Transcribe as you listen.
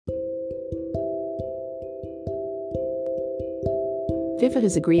FIFA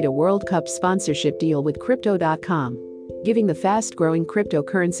has agreed a World Cup sponsorship deal with Crypto.com, giving the fast-growing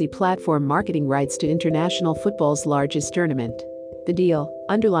cryptocurrency platform marketing rights to international football's largest tournament. The deal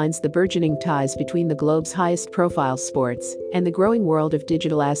underlines the burgeoning ties between the globe's highest-profile sports and the growing world of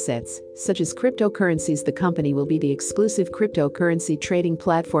digital assets, such as cryptocurrencies. The company will be the exclusive cryptocurrency trading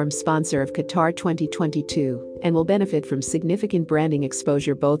platform sponsor of Qatar 2022 and will benefit from significant branding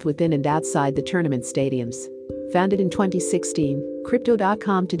exposure both within and outside the tournament stadiums. Founded in 2016,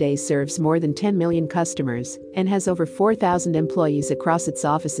 Crypto.com today serves more than 10 million customers and has over 4,000 employees across its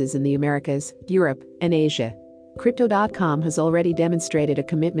offices in the Americas, Europe, and Asia. Crypto.com has already demonstrated a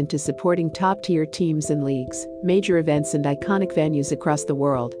commitment to supporting top-tier teams and leagues, major events and iconic venues across the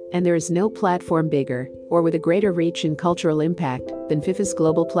world, and there is no platform bigger or with a greater reach and cultural impact than FIFA's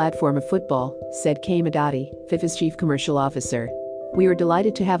global platform of football, said Kay Madati, FIFA's chief commercial officer. We are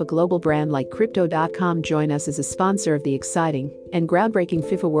delighted to have a global brand like Crypto.com join us as a sponsor of the exciting and groundbreaking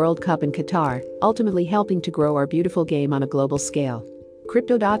FIFA World Cup in Qatar, ultimately helping to grow our beautiful game on a global scale.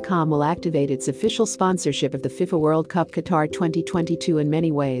 Crypto.com will activate its official sponsorship of the FIFA World Cup Qatar 2022 in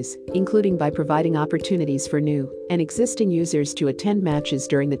many ways, including by providing opportunities for new and existing users to attend matches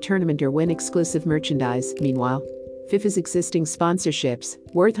during the tournament or win exclusive merchandise. Meanwhile, FIFA's existing sponsorships,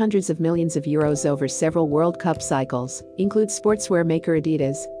 worth hundreds of millions of euros over several World Cup cycles, include sportswear maker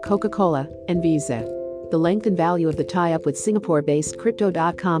Adidas, Coca-Cola, and Visa. The length and value of the tie-up with Singapore-based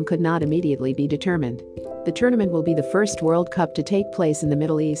Crypto.com could not immediately be determined. The tournament will be the first World Cup to take place in the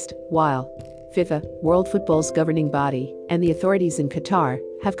Middle East, while FIFA, world football's governing body, and the authorities in Qatar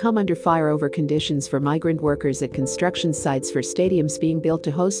have come under fire over conditions for migrant workers at construction sites for stadiums being built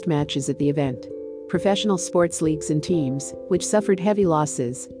to host matches at the event. Professional sports leagues and teams, which suffered heavy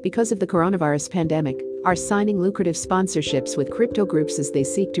losses because of the coronavirus pandemic, are signing lucrative sponsorships with crypto groups as they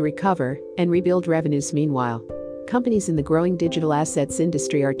seek to recover and rebuild revenues. Meanwhile, companies in the growing digital assets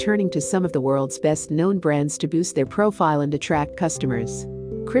industry are turning to some of the world's best-known brands to boost their profile and attract customers.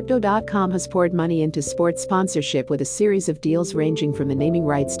 Crypto.com has poured money into sports sponsorship with a series of deals ranging from the naming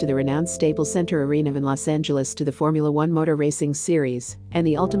rights to the renowned Staples Center Arena in Los Angeles to the Formula One Motor Racing Series and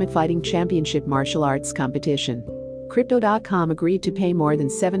the Ultimate Fighting Championship martial arts competition. Crypto.com agreed to pay more than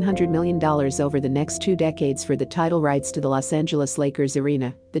 $700 million over the next 2 decades for the title rights to the Los Angeles Lakers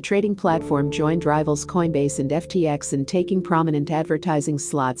Arena. The trading platform joined rivals Coinbase and FTX in taking prominent advertising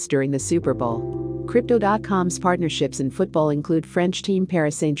slots during the Super Bowl. Crypto.com's partnerships in football include French team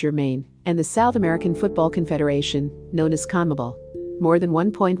Paris Saint-Germain and the South American Football Confederation, known as CONMEBOL. More than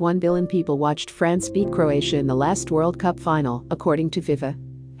 1.1 billion people watched France beat Croatia in the last World Cup final, according to FIFA.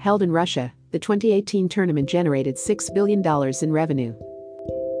 Held in Russia, the 2018 tournament generated $6 billion in revenue.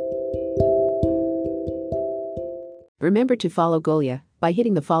 Remember to follow Golia by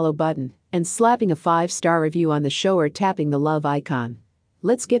hitting the follow button and slapping a 5-star review on the show or tapping the love icon.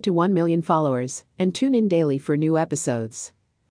 Let's get to 1 million followers and tune in daily for new episodes.